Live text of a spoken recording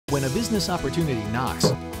When a business opportunity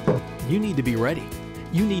knocks, you need to be ready.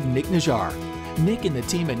 You need Nick Najjar. Nick and the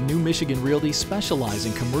team at New Michigan Realty specialize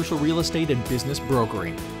in commercial real estate and business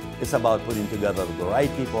brokering. It's about putting together the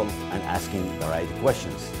right people and asking the right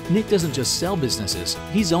questions. Nick doesn't just sell businesses,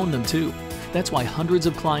 he's owned them too. That's why hundreds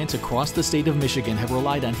of clients across the state of Michigan have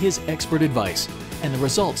relied on his expert advice, and the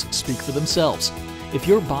results speak for themselves. If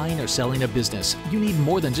you're buying or selling a business, you need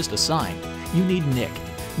more than just a sign. You need Nick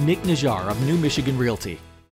Najjar of New Michigan Realty.